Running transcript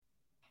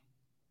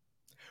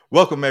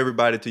Welcome,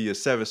 everybody, to your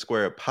Seven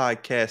Square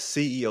Podcast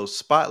CEO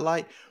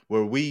Spotlight,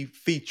 where we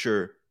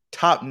feature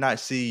top notch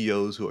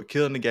CEOs who are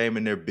killing the game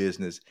in their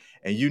business.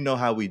 And you know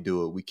how we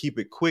do it. We keep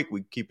it quick,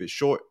 we keep it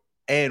short,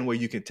 and where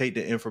you can take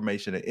the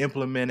information and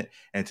implement it.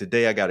 And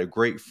today I got a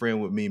great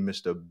friend with me,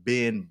 Mr.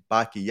 Ben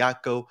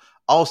Bakayako,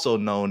 also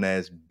known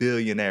as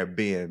Billionaire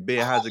Ben.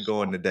 Ben, how's it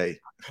going today?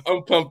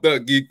 I'm pumped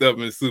up, geeked up,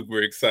 and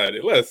super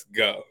excited. Let's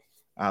go.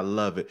 I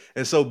love it.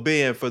 And so,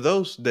 Ben, for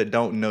those that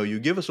don't know you,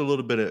 give us a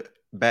little bit of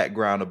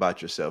background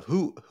about yourself.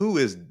 Who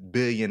is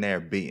Billionaire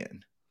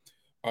Ben?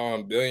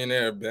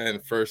 Billionaire Ben,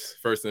 first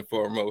and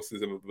foremost,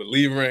 is a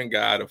believer in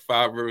God, a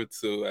father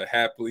to a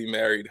happily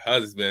married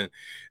husband,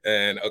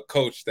 and a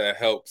coach that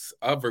helps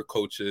other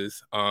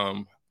coaches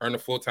earn a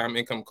full-time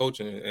income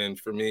coaching. And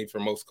for me, for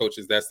most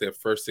coaches, that's their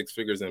first six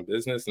figures in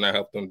business. And I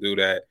help them do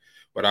that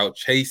without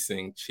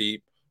chasing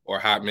cheap or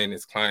high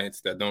maintenance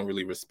clients that don't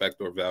really respect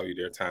or value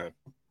their time.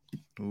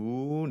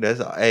 Ooh,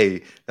 that's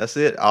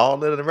it.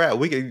 All in the wrap.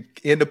 We can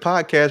end the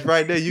podcast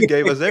right there. You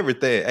gave us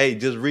everything. Hey,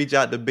 just reach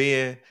out to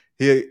Ben.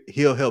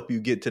 He'll help you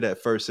get to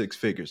that first six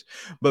figures.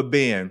 But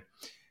Ben,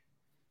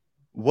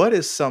 what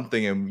is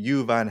something, and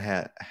you and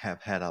I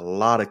have had a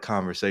lot of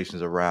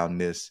conversations around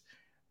this,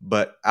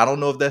 but I don't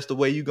know if that's the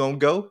way you're gonna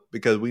go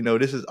because we know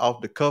this is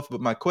off the cuff.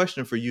 But my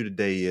question for you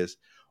today is,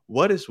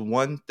 what is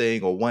one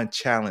thing or one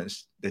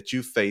challenge that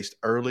you faced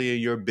early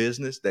in your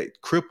business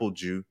that crippled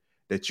you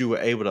that you were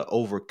able to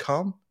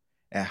overcome,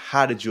 and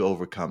how did you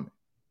overcome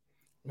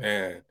it?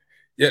 Man,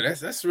 yeah,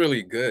 that's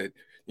really good.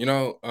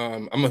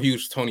 I'm a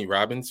huge Tony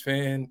Robbins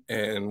fan,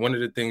 and one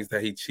of the things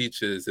that he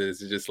teaches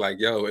is just like,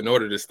 yo, in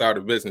order to start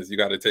a business, you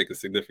got to take a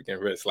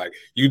significant risk. Like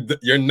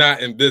you're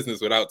not in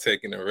business without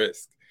taking a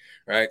risk,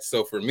 right?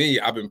 So for me,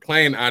 I've been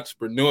playing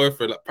entrepreneur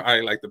for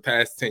probably like the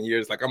past 10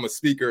 years. Like I'm a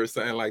speaker or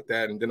something like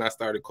that, and then I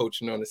started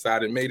coaching on the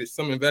side and made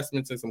some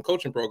investments in some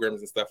coaching programs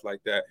and stuff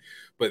like that.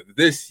 But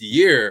this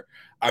year,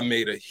 I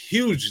made a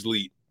huge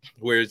leap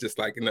where it's just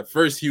like in the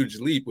first huge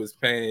leap was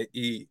paying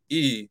EE.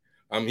 He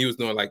was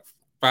doing like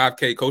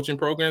 5K coaching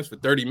programs for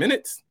 30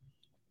 minutes.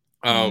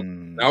 I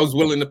was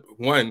willing to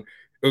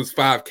it was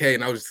 5K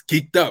and I was just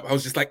geeked up. I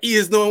was just like, E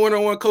is doing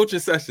one-on-one coaching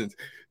sessions.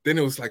 Then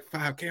it was like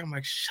 5K. I'm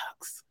like,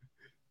 shucks,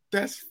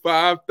 that's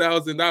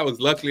 $5,000.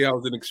 Luckily, I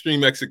was an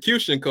extreme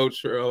execution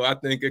coach. I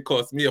think it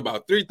cost me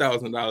about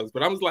 $3,000.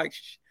 But I was like,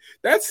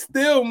 that's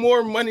still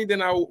more money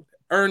than I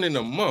earn in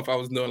a month. I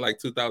was doing like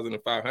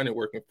 $2,500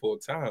 working full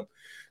time.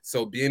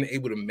 So being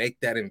able to make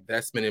that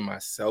investment in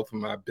myself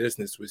and my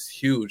business was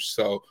huge.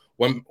 So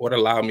what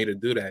allowed me to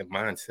do that?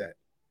 Mindset,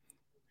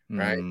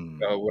 right?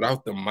 So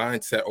without the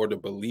mindset or the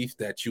belief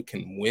that you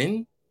can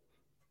win,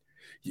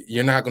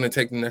 you're not going to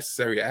take the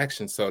necessary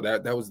action. So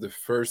that was the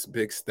first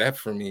big step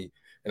for me.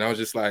 And I was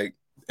just like,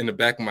 in the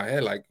back of my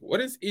head, like, what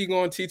is E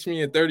going to teach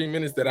me in 30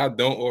 minutes that I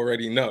don't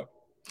already know?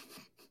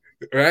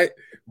 Right?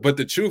 But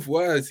the truth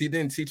was, he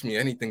didn't teach me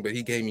anything, but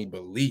he gave me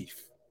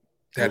belief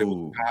that it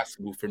was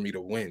possible for me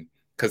to win.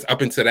 Because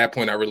up until that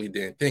point, I really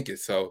didn't think it.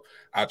 So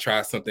I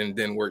tried something,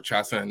 didn't work,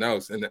 try something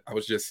else. And I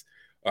was just,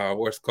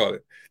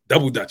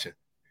 double dutching.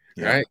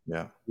 Right?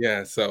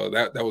 Yeah. So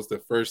that was the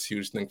first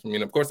huge thing for me.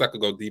 And of course, I could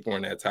go deeper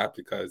on that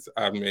topic because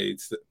I've made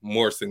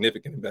more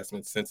significant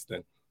investments since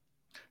then.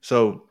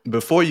 So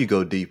before you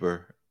go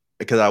deeper,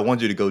 because I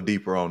want you to go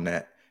deeper on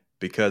that,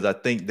 because I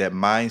think that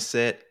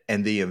mindset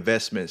and the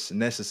investments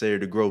necessary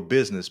to grow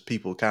business,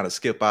 people kind of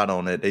skip out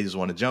on it. They just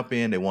want to jump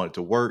in. They want it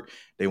to work.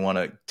 They want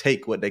to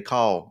take what they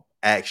call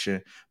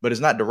action, but it's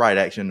not the right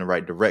action in the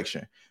right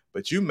direction.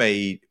 But you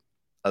made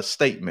a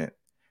statement.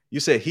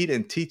 You said he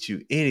didn't teach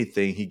you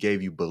anything. He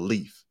gave you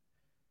belief.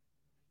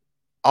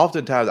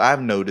 Oftentimes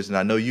I've noticed, and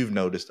I know you've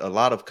noticed, a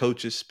lot of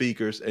coaches,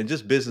 speakers, and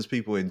just business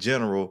people in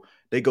general,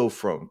 they go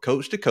from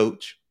coach to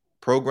coach,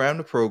 program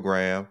to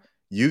program,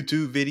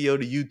 YouTube video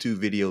to YouTube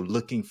video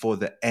looking for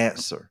the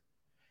answer.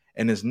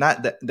 And it's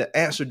not that the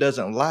answer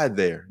doesn't lie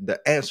there. The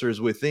answer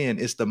is within.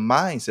 It's the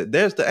mindset.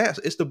 There's the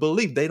answer. It's the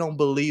belief. They don't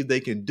believe they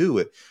can do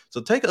it.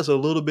 So take us a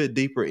little bit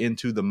deeper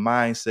into the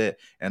mindset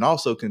and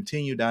also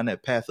continue down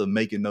that path of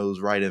making those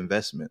right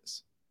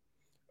investments.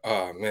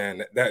 Oh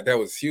man, that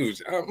was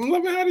huge. I'm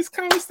loving how this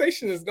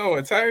conversation is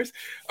going, Tyrus.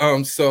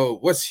 So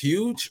what's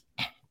huge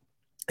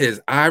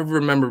is I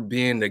remember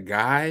being the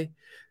guy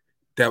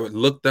that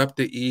looked up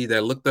to E,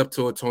 that looked up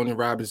to a Tony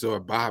Robbins or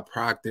a Bob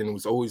Proctor, and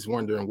was always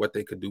wondering what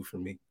they could do for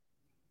me.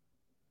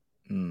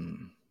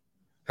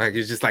 Like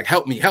it's just like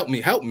help me,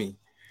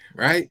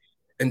 right?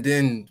 And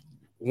then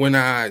when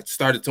I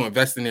started to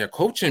invest in their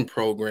coaching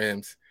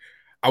programs,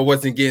 I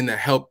wasn't getting the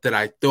help that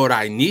I thought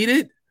I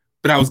needed,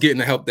 but I was getting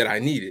the help that I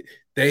needed.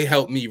 They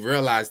helped me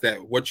realize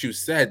that what you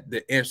said,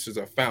 the answers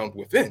are found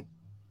within.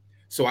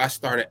 So I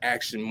started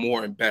asking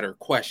more and better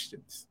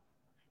questions,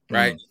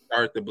 right?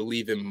 Started to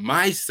believe in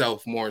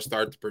myself more and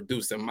started to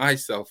produce in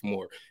myself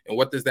more. And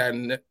what does that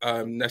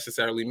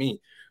necessarily mean?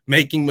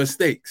 Making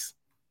mistakes.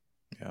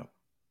 Yeah.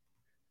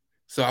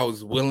 So I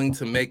was willing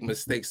to make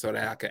mistakes so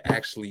that I could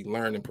actually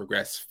learn and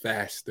progress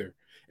faster.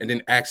 and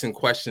then asking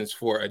questions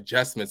for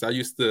adjustments. I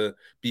used to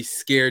be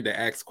scared to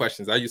ask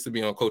questions. I used to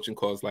be on coaching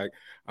calls like,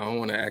 I don't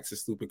want to ask a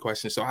stupid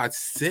question. So I'd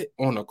sit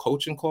on a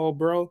coaching call,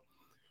 bro,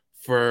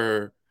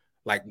 for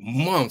like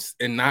months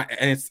and not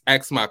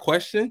ask my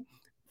question,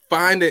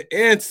 find an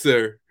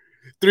answer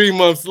 3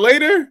 months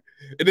later,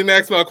 and then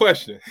ask my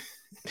question.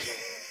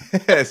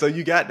 So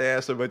you got the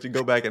answer, but you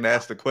go back and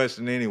ask the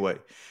question anyway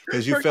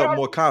because you felt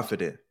more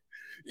confident.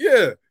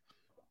 Yeah.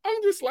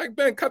 I'm just like,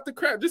 Ben, cut the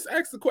crap. Just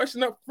ask the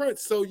question up front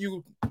so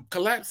you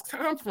collapse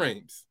time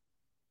frames.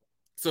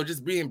 So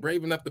just being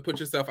brave enough to put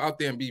yourself out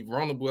there and be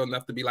vulnerable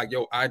enough to be like,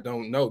 yo, I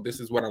don't know. This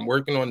is what I'm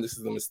working on. This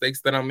is the mistakes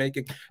that I'm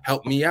making.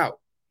 Help me out.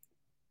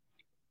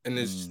 And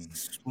there's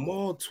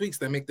small tweaks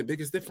that make the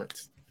biggest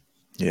difference.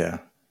 Yeah,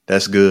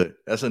 that's good.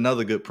 That's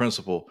another good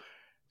principle.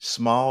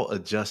 Small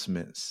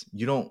adjustments.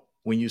 You don't,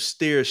 when you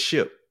steer a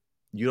ship,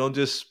 you don't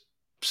just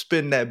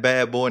spin that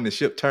bad boy and the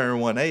ship turn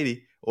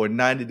 180 or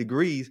 90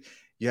 degrees.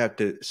 You have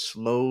to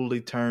slowly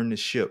turn the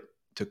ship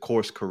to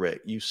course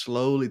correct. You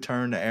slowly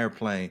turn the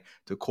airplane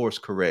to course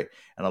correct.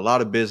 And a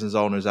lot of business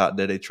owners out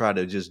there, they try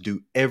to just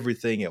do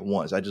everything at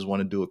once. I just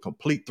want to do a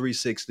complete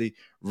 360,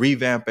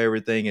 revamp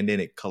everything, and then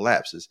it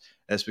collapses.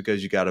 That's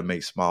because you got to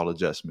make small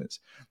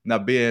adjustments. Now,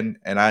 Ben,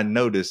 and I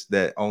noticed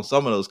that on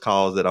some of those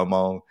calls that I'm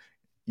on,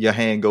 your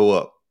hand go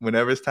up.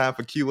 Whenever it's time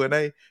for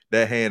Q&A,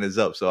 that hand is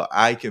up. So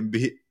I can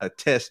be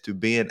attest to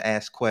being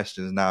asked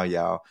questions now,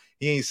 y'all.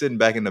 He ain't sitting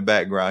back in the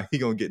background. He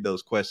going to get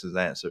those questions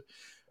answered.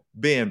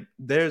 Ben,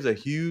 there's a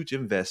huge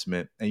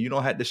investment, and you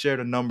don't have to share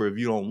the number if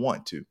you don't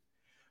want to,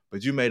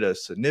 but you made a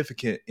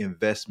significant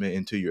investment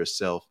into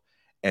yourself,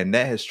 and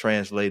that has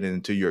translated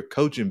into your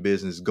coaching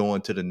business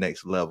going to the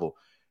next level.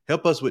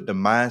 Help us with the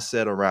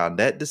mindset around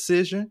that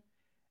decision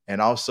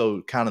and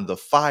also kind of the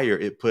fire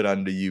it put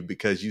under you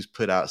because you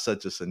put out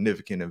such a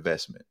significant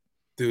investment.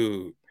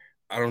 Dude,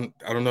 I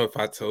don't know if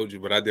I told you,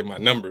 but I did my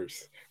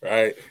numbers,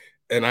 right?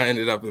 And I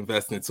ended up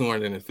investing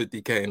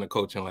 $250K in the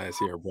coaching last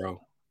year, bro.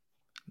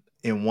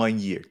 In 1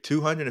 year,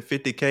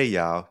 $250K,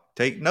 y'all.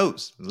 Take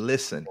notes.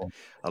 Listen.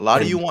 A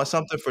lot of you And want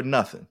something for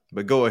nothing,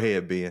 but go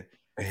ahead, Ben.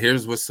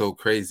 here's what's so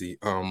crazy.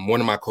 One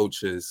of my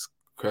coaches,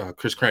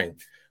 Chris Crane,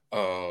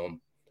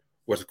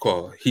 what's it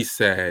called? He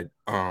said,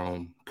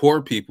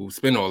 poor people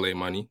spend all their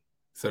money,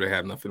 so they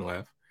have nothing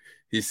left.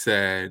 He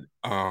said,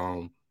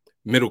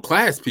 middle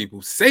class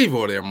people save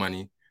all their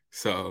money,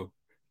 so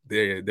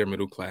they're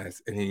middle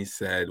class. And he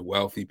said,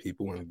 wealthy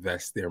people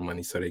invest their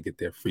money so they get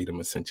their freedom,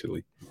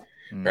 essentially.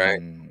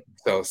 Right.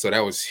 So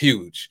that was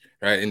huge,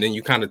 right? And then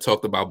you kind of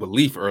talked about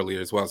belief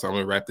earlier as well. So I'm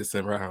gonna wrap this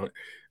around.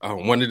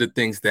 One of the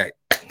things that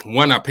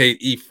I paid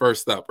E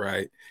first up,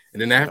 right?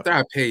 And then after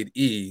I paid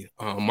E,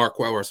 Mark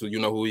Weller, so you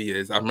know who he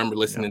is. I remember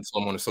listening to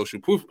him on the Social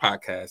Proof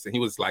podcast, and he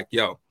was like,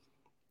 "Yo,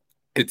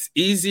 it's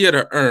easier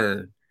to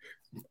earn."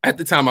 At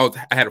the time, I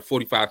had a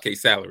 45K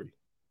salary,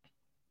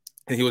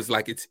 and he was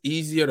like, "It's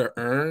easier to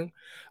earn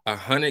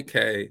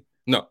 100K."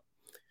 No,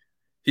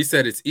 he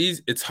said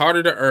it's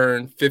harder to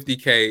earn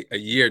 50K a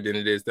year than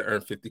it is to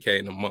earn 50K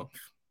in a month.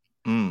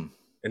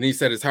 And he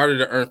said it's harder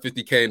to earn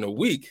 50K in a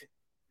week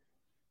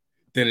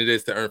than it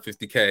is to earn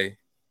 50K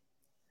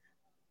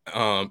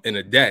in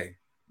a day.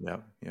 Yeah.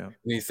 And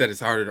he said it's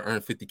harder to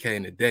earn 50K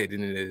in a day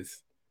than it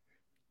is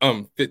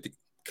 50K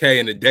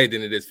in a day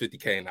than it is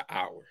 50K in an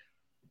hour.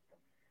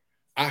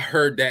 I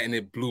heard that and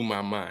it blew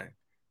my mind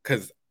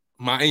because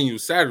my annual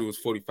salary was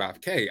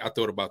 45K. I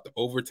thought about the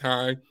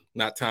overtime,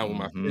 not time with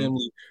my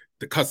family,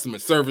 the customer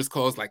service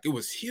calls, like it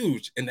was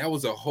huge. And that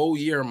was a whole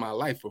year of my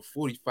life for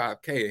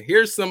 45K. And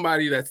here's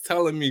somebody that's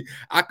telling me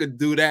I could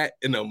do that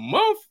in a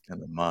month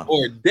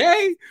or a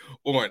day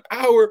or an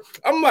hour.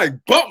 I'm like,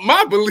 bump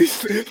my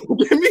beliefs.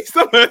 Give me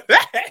some of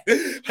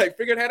that. Like,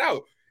 figure that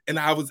out. And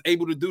I was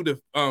able to do the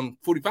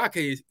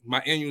 45K,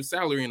 my annual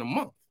salary in a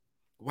month.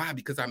 Why?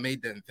 Because I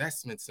made the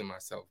investments in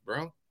myself,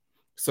 bro.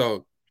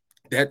 So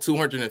that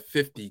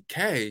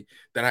 250K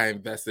that I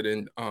invested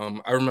in,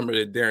 I remember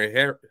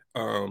that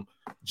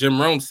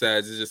Jim Rohn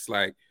says, it's just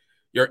like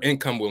your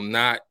income will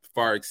not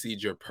far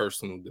exceed your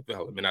personal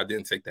development. I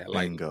didn't take that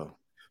lightly. Bingo.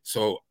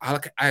 So I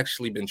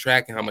actually been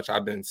tracking how much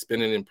I've been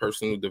spending in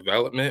personal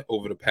development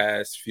over the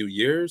past few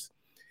years.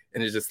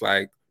 And it's just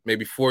like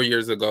maybe 4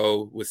 years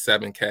ago was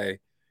 7K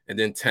and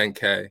then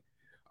 10K.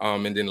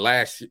 And then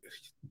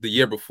the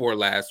year before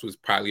last was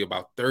probably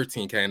about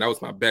 13K. And that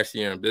was my best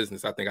year in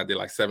business. I think I did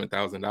like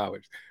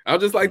 $7,000. I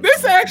was just like,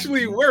 this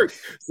actually works.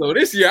 So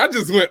this year I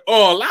just went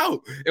all out.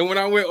 And when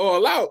I went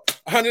all out,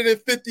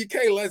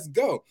 150K, let's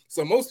go.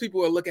 So most people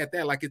will look at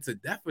that like it's a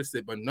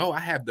deficit, but no, I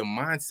have the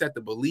mindset,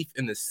 the belief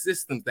in the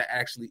systems that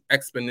actually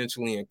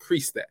exponentially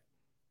increase that.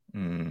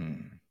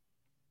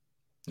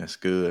 That's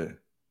good.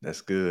 That's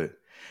good.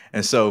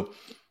 And so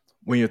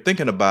when you're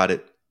thinking about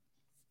it,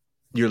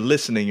 you're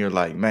listening, you're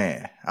like,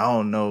 man, I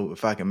don't know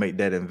if I can make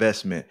that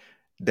investment.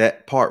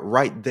 That part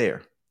right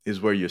there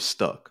is where you're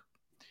stuck.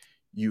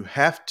 You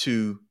have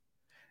to,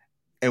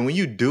 and when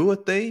you do a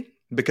thing,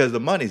 because the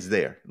money's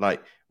there.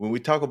 Like when we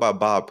talk about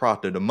Bob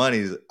Proctor, the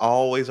money's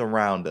always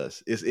around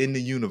us. It's in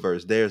the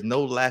universe. There's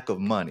no lack of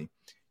money.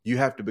 You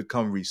have to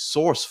become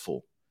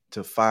resourceful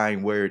to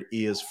find where it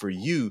is for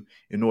you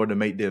in order to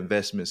make the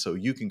investment so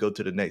you can go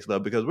to the next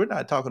level. Because we're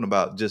not talking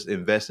about just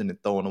investing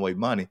and throwing away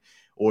money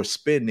or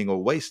spending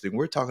or wasting.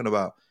 We're talking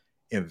about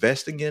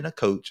investing in a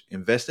coach,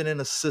 investing in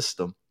a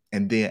system,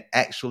 and then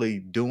actually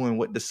doing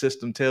what the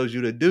system tells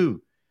you to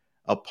do,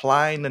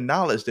 applying the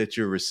knowledge that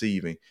you're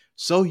receiving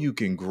so you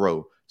can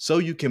grow, so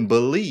you can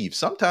believe.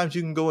 Sometimes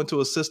you can go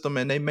into a system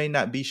and they may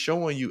not be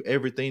showing you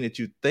everything that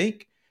you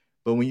think,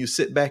 but when you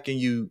sit back and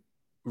you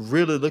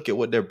really look at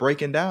what they're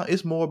breaking down,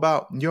 it's more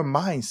about your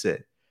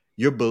mindset,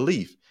 your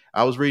belief.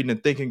 I was reading in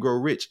Think and Grow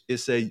Rich. It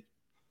said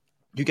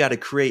you got to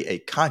create a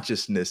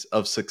consciousness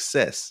of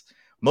success.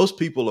 Most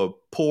people are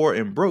poor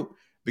and broke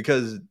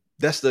because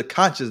that's the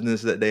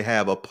consciousness that they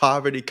have, a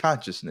poverty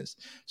consciousness.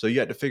 So you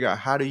have to figure out,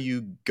 how do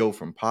you go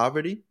from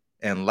poverty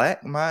and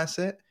lack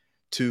mindset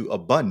to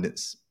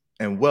abundance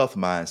and wealth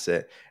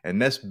mindset.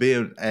 And that's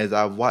been, as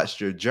I've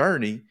watched your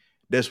journey,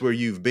 that's where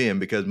you've been,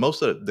 because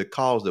most of the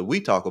calls that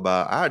we talk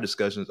about, our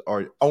discussions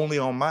are only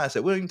on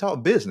mindset. We don't even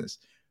talk business.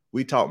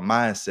 We talk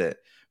mindset,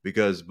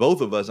 because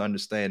both of us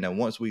understand that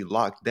once we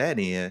lock that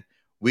in,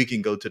 we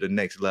can go to the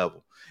next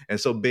level. And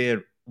so,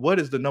 Ben, what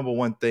is the number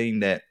one thing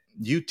that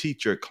you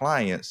teach your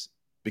clients?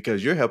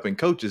 Because you're helping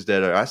coaches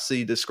that are, I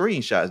see the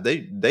screenshots,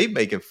 they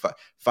making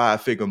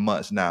five-figure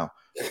months now.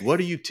 What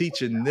are you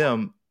teaching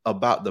them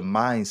about the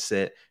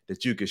mindset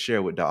that you could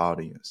share with the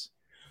audience?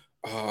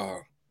 Uh,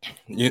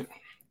 you,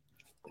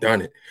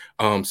 Darn it.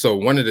 So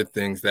one of the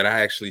things that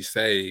I actually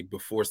say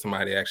before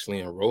somebody actually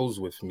enrolls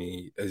with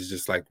me is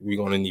just like, we're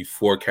going to need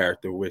 4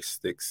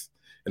 characteristics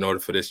in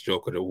order for this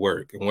joker to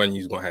work. And one,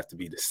 you're going to have to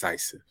be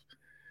decisive,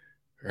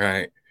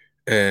 right?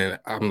 And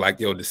I'm like,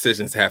 yo,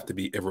 decisions have to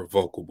be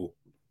irrevocable,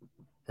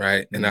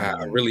 right? And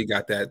I really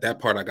got that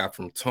part I got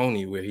from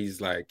Tony, where he's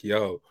like,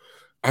 yo,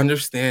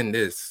 understand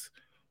this.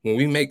 When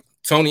we make,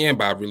 Tony and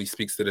Bob really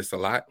speaks to this a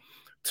lot.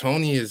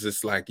 Tony is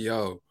just like,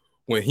 yo,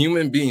 when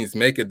human beings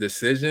make a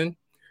decision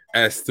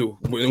as to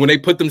when they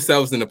put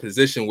themselves in a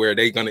position where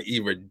they're going to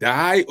either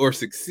die or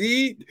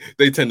succeed,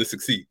 they tend to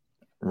succeed.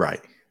 Right.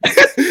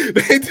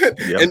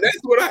 And that's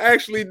what I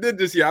actually did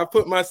this year. I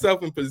put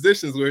myself in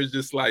positions where it's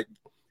just like,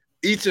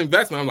 each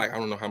investment, I'm like, I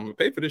don't know how I'm going to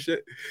pay for this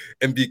shit.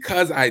 And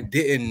because I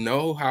didn't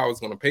know how I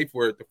was going to pay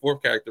for it, the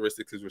 4th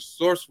characteristic is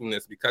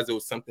resourcefulness. Because it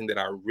was something that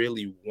I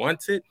really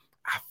wanted,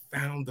 I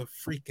found the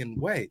freaking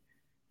way,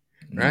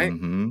 right?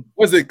 Mm-hmm.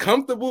 Was it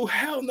comfortable?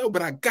 Hell no,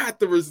 but I got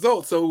the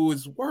result, so it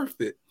was worth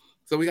it.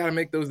 So we got to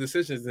make those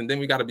decisions, and then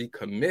we got to be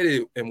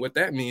committed. And what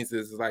that means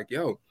is like,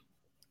 yo,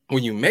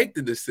 when you make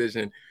the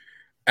decision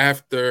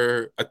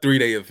after a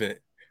 3-day event,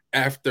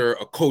 after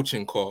a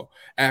coaching call,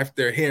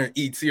 after hearing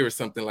ET or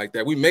something like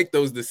that, we make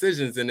those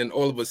decisions, and then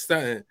all of a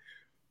sudden,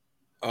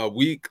 a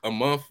week, a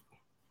month,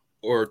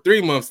 or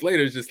 3 months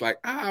later, it's just like,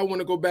 I want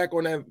to go back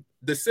on that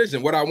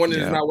decision. What I wanted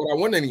is not what I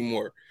want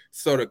anymore.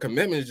 So the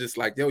commitment is just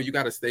like, yo, you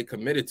got to stay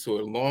committed to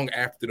it long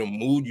after the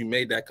mood you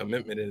made that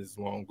commitment is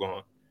long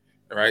gone.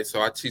 All right.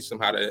 So I teach them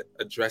how to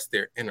address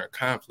their inner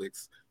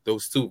conflicts.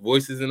 Those 2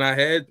 voices in our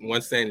head,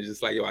 one saying is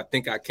just like, yo, I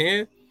think I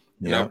can.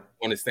 And I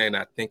understand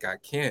I think I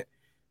can't.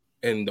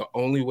 And the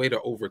only way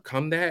to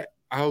overcome that,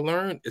 I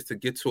learned, is to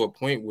get to a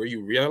point where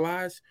you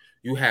realize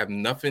you have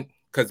nothing.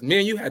 Because me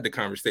and you had the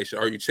conversation.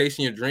 Are you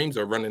chasing your dreams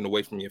or running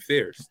away from your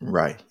fears?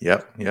 Right.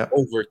 Yep.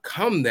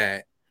 Overcome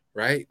that,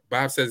 right?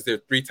 Bob says there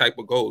are 3 types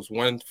of goals.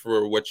 One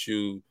for what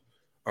you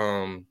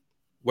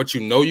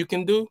know you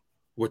can do,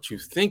 what you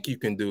think you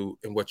can do,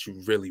 and what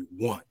you really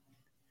want.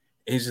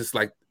 And it's just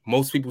like,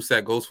 most people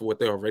set goals for what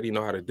they already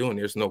know how to do, and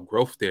there's no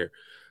growth there.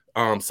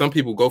 Some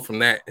people go from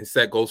that and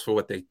set goals for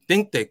what they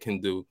think they can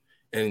do,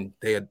 and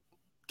they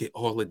get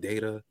all the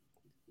data,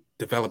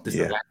 develop this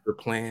elaborate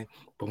plan,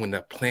 but when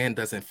the plan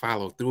doesn't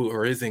follow through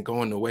or isn't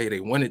going the way they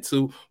want it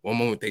to, one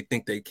moment they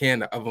think they can,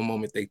 the other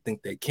moment they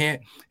think they can't,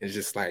 and it's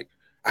just like,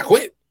 I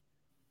quit,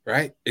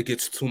 right? It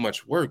gets too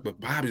much work. But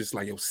Bob is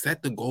like, yo,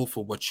 set the goal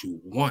for what you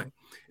want.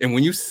 And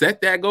when you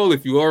set that goal,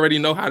 if you already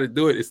know how to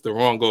do it, it's the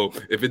wrong goal.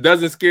 If it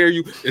doesn't scare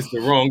you, it's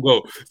the wrong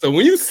goal. So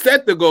when you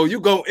set the goal, you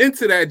go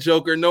into that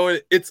joker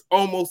knowing it's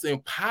almost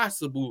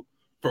impossible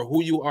for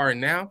who you are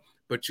now,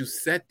 but you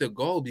set the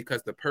goal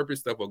because the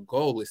purpose of a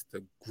goal is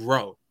to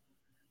grow,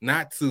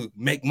 not to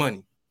make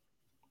money,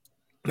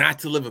 not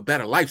to live a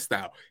better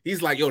lifestyle.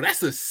 He's like, yo,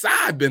 that's a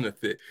side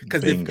benefit.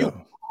 Because if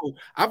you,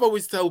 I've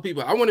always told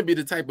people, I want to be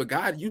the type of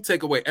guy, you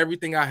take away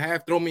everything I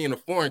have, throw me in a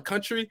foreign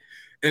country,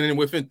 and then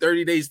within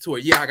 30 days to a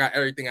year, I got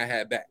everything I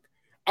had back.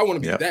 I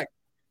want to be that,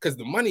 because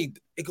the money,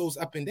 it goes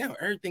up and down.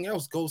 Everything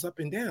else goes up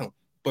and down.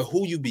 But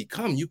who you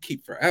become, you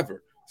keep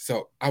forever.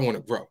 So I want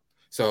to grow.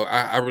 So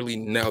I really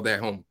nailed that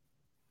home.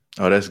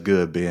 Oh, that's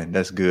good, Ben.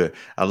 That's good.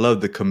 I love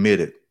the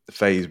committed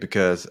phase,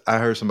 because I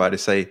heard somebody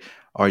say,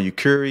 are you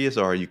curious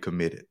or are you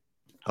committed?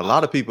 A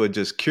lot of people are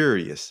just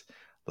curious.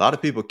 A lot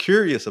of people are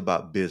curious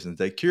about business.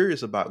 They're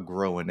curious about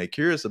growing. They're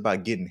curious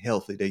about getting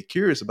healthy. They're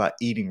curious about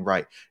eating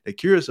right. They're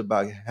curious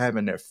about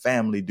having their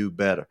family do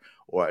better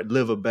or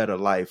live a better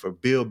life or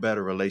build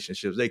better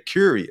relationships. They're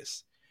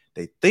curious.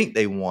 They think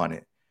they want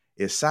it.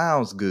 It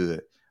sounds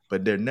good,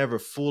 but they're never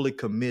fully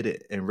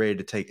committed and ready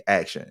to take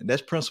action. And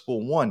that's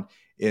principle one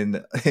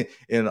in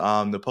in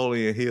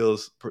Napoleon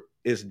Hill's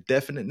is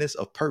definiteness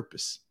of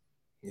purpose.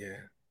 Yeah.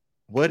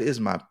 What is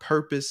my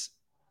purpose?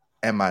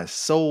 Am I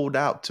sold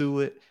out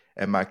to it?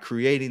 Am I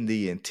creating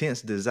the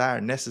intense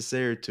desire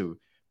necessary to Right.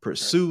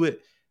 pursue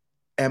it?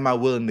 Am I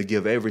willing to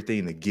give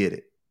everything to get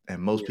it?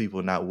 And most Yeah. people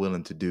are not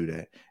willing to do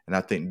that. And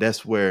I think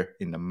that's where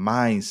in the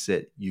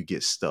mindset you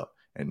get stuck.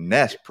 And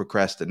that's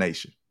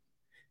procrastination.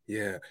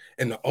 Yeah.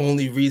 And the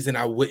only reason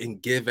I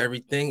wouldn't give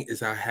everything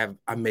is I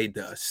made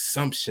the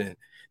assumption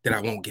that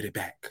I won't get it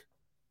back.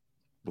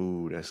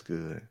 Ooh, that's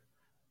good.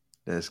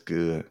 That's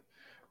good.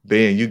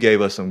 Ben, you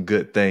gave us some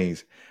good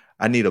things.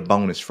 I need a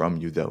bonus from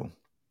you though.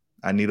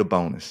 I need a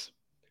bonus.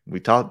 We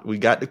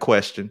got the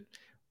question.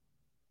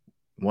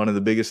 One of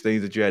the biggest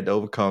things that you had to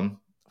overcome,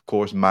 of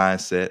course,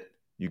 mindset.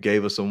 You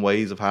gave us some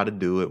ways of how to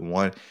do it.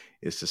 One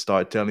is to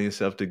start telling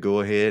yourself to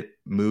go ahead,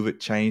 move it,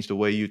 change the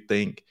way you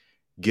think,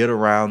 get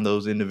around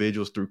those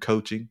individuals through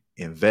coaching,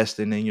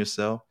 investing in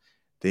yourself.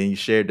 Then you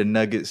shared the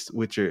nuggets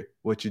with your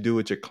what you do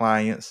with your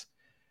clients.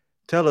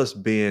 Tell us,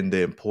 Ben,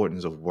 the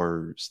importance of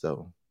words,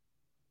 though.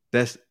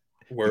 That's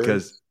because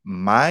Words.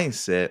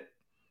 mindset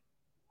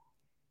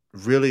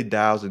really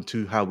dials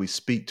into how we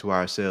speak to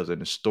ourselves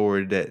and the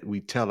story that we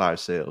tell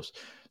ourselves.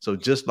 So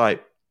just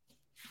like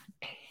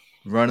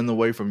running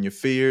away from your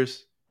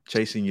fears,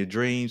 chasing your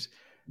dreams,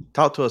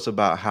 talk to us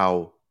about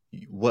how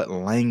what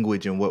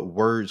language and what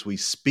words we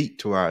speak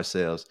to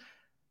ourselves,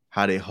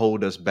 how they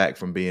hold us back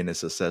from being as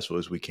successful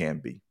as we can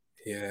be.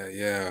 Yeah,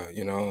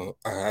 yeah.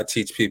 I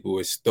teach people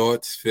it's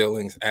thoughts,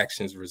 feelings,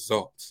 actions,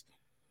 results.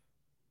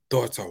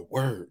 Thoughts are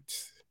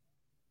words.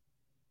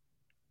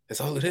 That's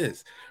all it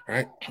is,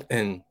 right?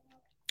 And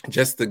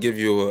just to give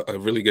you a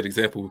really good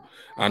example,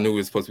 I knew it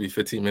was supposed to be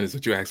 15 minutes,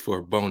 but you asked for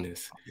a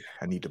bonus.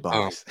 I need the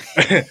Um, bonus.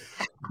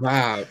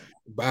 Bob,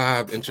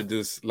 Bob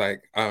introduced,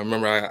 like, I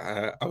remember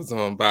I was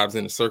on Bob's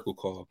Inner Circle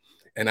call,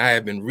 and I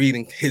had been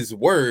reading his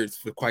words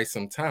for quite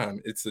some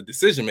time. It's a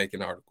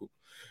decision-making article,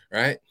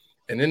 right?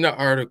 And in the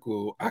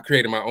article, I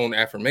created my own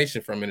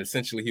affirmation from it.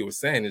 Essentially, he was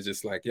saying is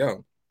just like,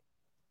 yo,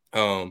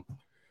 um,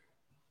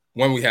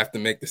 one, we have to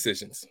make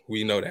decisions.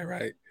 We know that,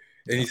 right?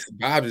 And Yeah,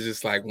 Bob is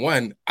just like,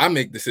 one, I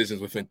make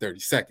decisions within 30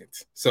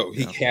 seconds. So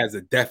he yeah, has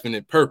a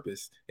definite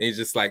purpose. And he's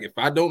just like, if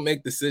I don't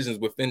make decisions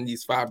within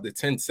these 5 to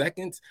 10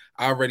 seconds,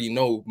 I already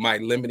know my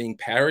limiting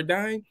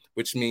paradigm,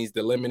 which means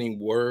the limiting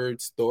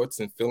words, thoughts,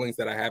 and feelings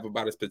that I have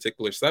about this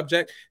particular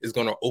subject is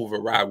going to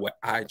override what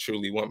I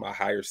truly want, my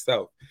higher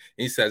self.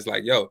 And he says,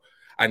 like, yo,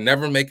 I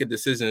never make a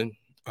decision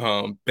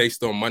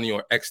based on money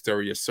or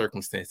exterior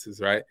circumstances,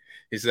 right?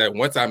 He said,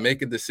 once I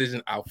make a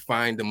decision, I'll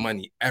find the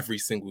money every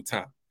single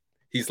time.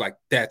 He's like,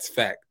 that's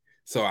fact.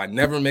 So I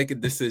never make a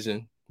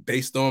decision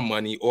based on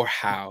money or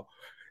how.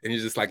 And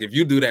he's just like, if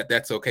you do that,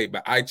 that's okay.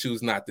 But I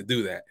choose not to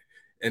do that.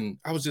 And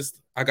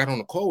I got on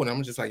the call and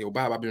I'm just like, yo,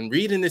 Bob, I've been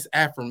reading this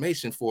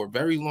affirmation for a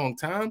very long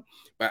time,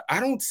 but I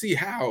don't see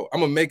how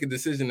I'm going to make a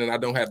decision and I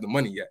don't have the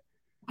money yet.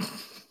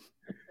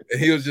 And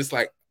he was just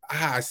like,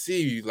 I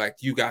see you. Like,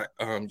 you got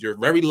you're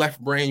very left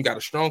brain, you got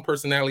a strong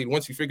personality.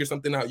 Once you figure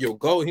something out, you'll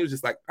go. And he was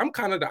just like, I'm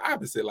kind of the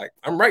opposite. Like,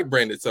 I'm right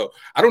branded. So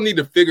I don't need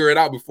to figure it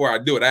out before I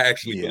do it. I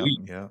actually yeah,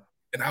 believe. yeah.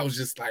 And I was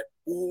just like,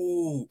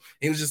 ooh.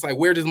 He was just like,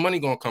 where does money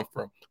gonna come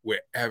from?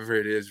 Wherever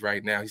it is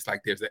right now. He's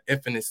like, there's an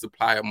infinite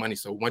supply of money.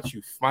 So once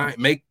you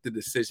make the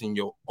decision,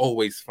 you'll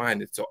always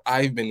find it. So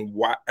I've been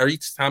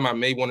each time I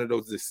made one of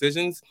those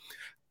decisions,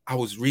 I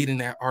was reading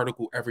that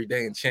article every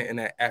day and chanting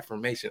that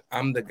affirmation.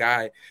 I'm the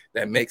guy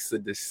that makes the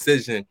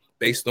decision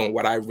based on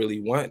what I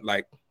really want,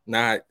 like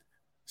not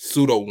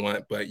pseudo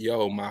want, but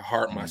yo, my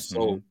heart, my Mm-hmm.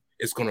 soul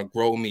is going to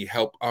grow me,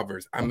 help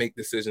others. I make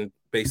decisions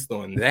based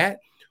on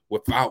that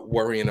without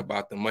worrying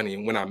about the money.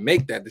 And when I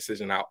make that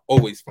decision, I'll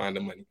always find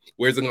the money.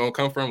 Where's it going to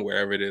come from?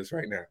 Wherever it is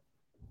right now.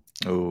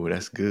 Oh,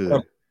 that's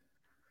good.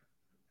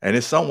 And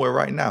it's somewhere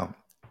right now.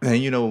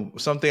 And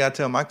something I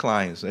tell my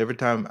clients every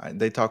time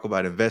they talk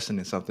about investing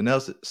in something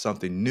else,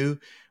 something new,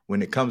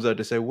 when it comes up,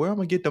 they say, "Where am I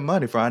gonna get the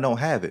money from? I don't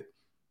have it."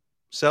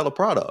 Sell a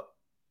product.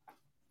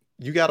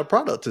 You got a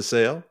product to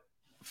sell.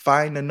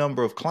 Find the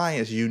number of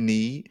clients you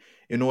need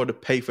in order to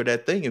pay for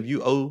that thing. If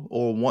you owe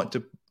or want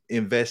to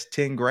invest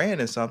 10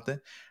 grand in something,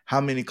 how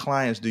many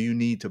clients do you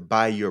need to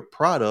buy your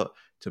product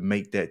to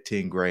make that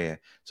 10 grand?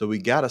 So we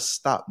got to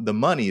stop. The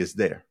money is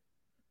there.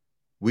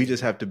 We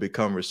just have to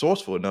become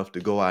resourceful enough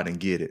to go out and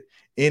get it.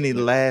 Any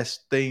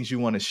last things you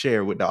want to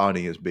share with the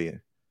audience,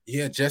 Ben?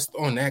 Yeah, just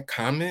on that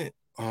comment,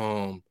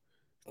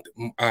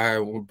 I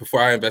before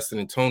I invested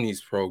in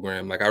Tony's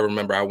program, like I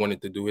remember I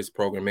wanted to do his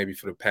program maybe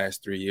for the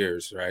past 3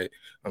 years, right? It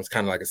was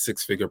kind of like a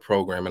 6-figure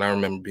program, and I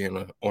remember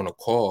being on a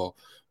call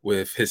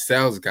with his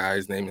sales guy.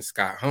 His name is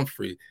Scott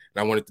Humphrey,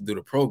 and I wanted to do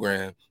the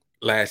program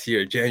last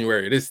year,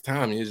 January. This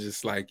time, he's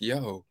just like,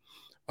 "Yo,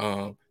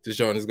 this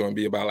joint is going to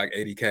be about like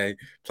 80K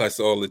plus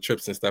all the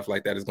trips and stuff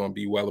like that is going to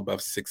be well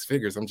above six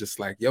figures. I'm just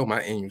like, yo,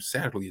 my annual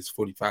salary is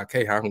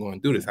 45K. How am I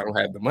going to do this? I don't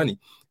have the money.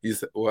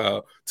 He's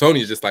well,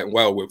 Tony's just like,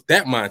 well, with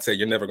that mindset,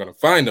 you're never going to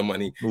find the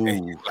money. And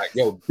he's Ooh. like,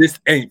 yo, this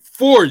ain't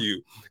for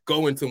you.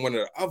 Go into one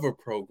of the other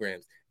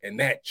programs. And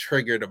that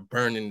triggered a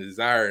burning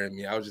desire in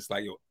me. I was just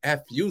like, yo,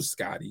 F you,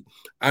 Scotty.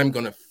 I'm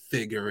going to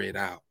figure it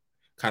out.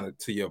 Kind of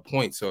to your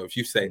point. So if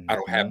you say, I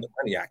don't have the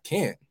money, I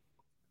can't,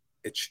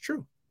 it's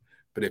true.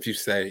 But if you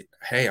say,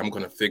 hey, I'm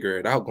going to figure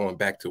it out, going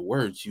back to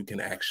words, you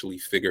can actually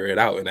figure it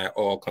out. And that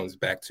all comes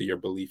back to your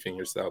belief in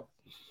yourself.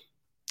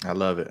 I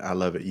love it. I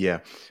love it.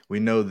 Yeah.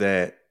 We know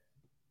that.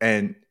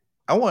 And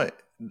I want,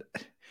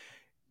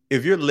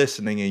 if you're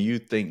listening and you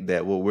think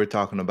that what we're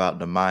talking about,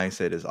 the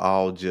mindset, is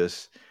all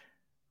just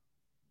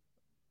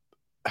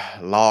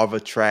law of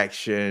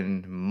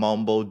attraction,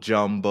 mumbo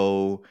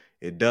jumbo,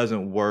 it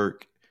doesn't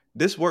work.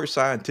 This works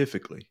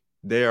scientifically.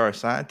 There are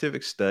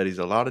scientific studies.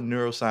 A lot of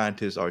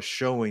neuroscientists are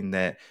showing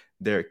that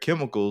there are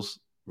chemicals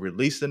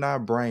released in our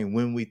brain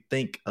when we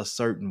think a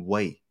certain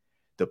way.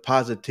 The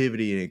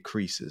positivity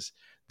increases,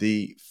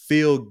 the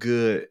feel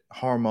good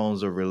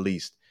hormones are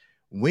released.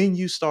 When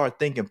you start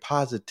thinking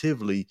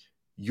positively,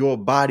 your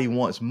body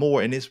wants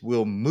more and this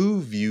will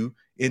move you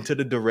into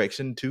the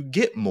direction to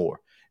get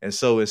more. And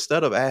so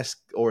instead of ask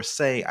or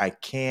saying, I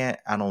can't,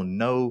 I don't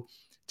know,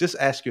 just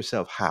ask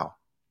yourself how.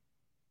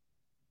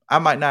 I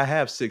might not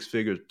have six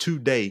figures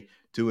today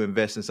to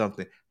invest in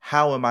something.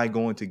 How am I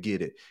going to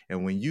get it?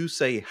 And when you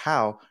say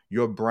how,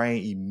 your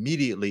brain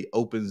immediately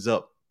opens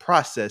up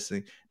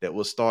processing that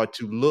will start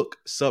to look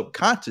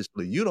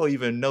subconsciously. You don't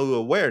even know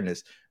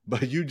awareness,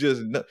 but you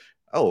just know,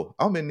 oh,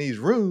 I'm in these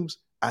rooms.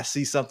 I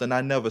see something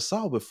I never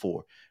saw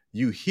before.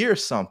 You hear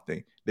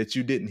something that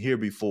you didn't hear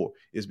before.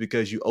 It's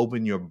because you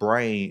opened your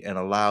brain and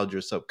allowed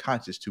your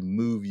subconscious to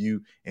move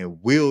you and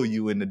will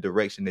you in the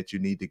direction that you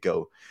need to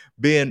go.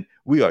 Ben,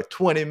 we are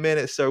 20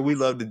 minutes, sir. We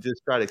love to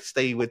just try to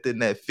stay within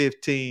that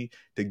 15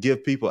 to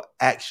give people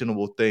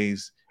actionable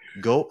things.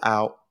 Go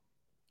out,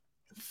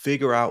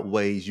 figure out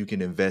ways you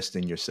can invest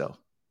in yourself,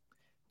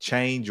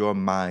 change your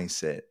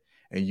mindset,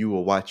 and you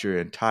will watch your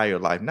entire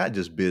life, not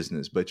just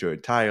business, but your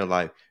entire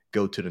life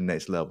go to the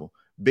next level.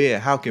 Ben,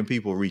 how can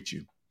people reach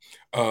you?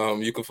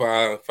 You can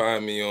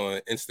find me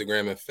on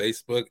Instagram and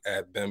Facebook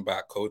at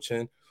BenBot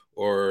Coaching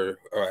or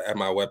at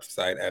my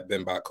website at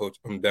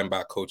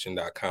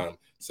benbotcoaching.com.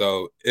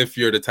 So if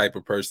you're the type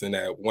of person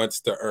that wants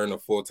to earn a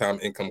full-time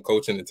income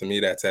coaching, and to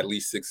me that's at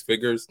least six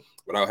figures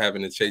without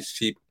having to chase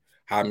cheap,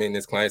 high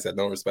maintenance clients that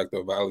don't respect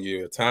or value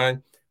your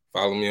time,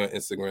 follow me on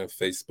Instagram,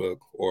 Facebook,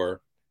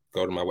 or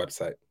go to my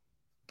website.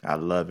 I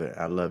love it.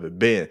 I love it.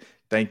 Ben,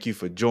 thank you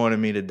for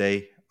joining me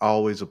today.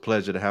 Always a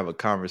pleasure to have a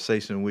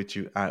conversation with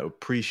you. I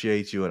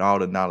appreciate you and all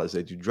the knowledge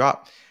that you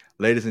drop.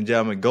 Ladies and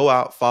gentlemen, go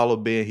out, follow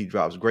Ben. He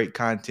drops great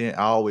content.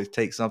 I always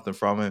take something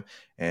from him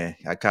and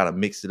I kind of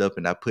mix it up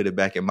and I put it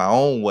back in my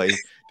own way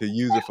to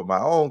use it for my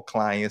own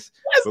clients.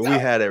 But we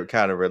had a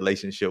kind of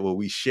relationship where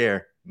we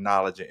share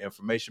knowledge and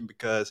information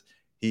because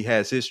he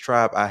has his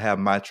tribe, I have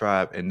my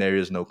tribe, and there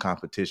is no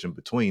competition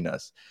between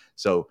us.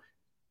 So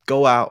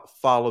go out,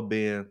 follow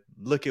Ben,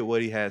 look at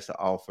what he has to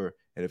offer.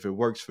 And if it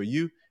works for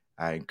you,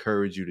 I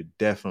encourage you to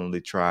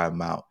definitely try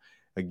him out.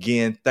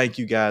 Again, thank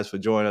you guys for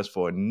joining us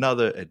for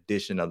another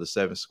edition of the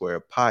Seven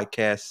Square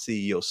Podcast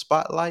CEO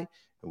Spotlight.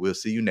 And we'll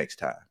see you next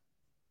time.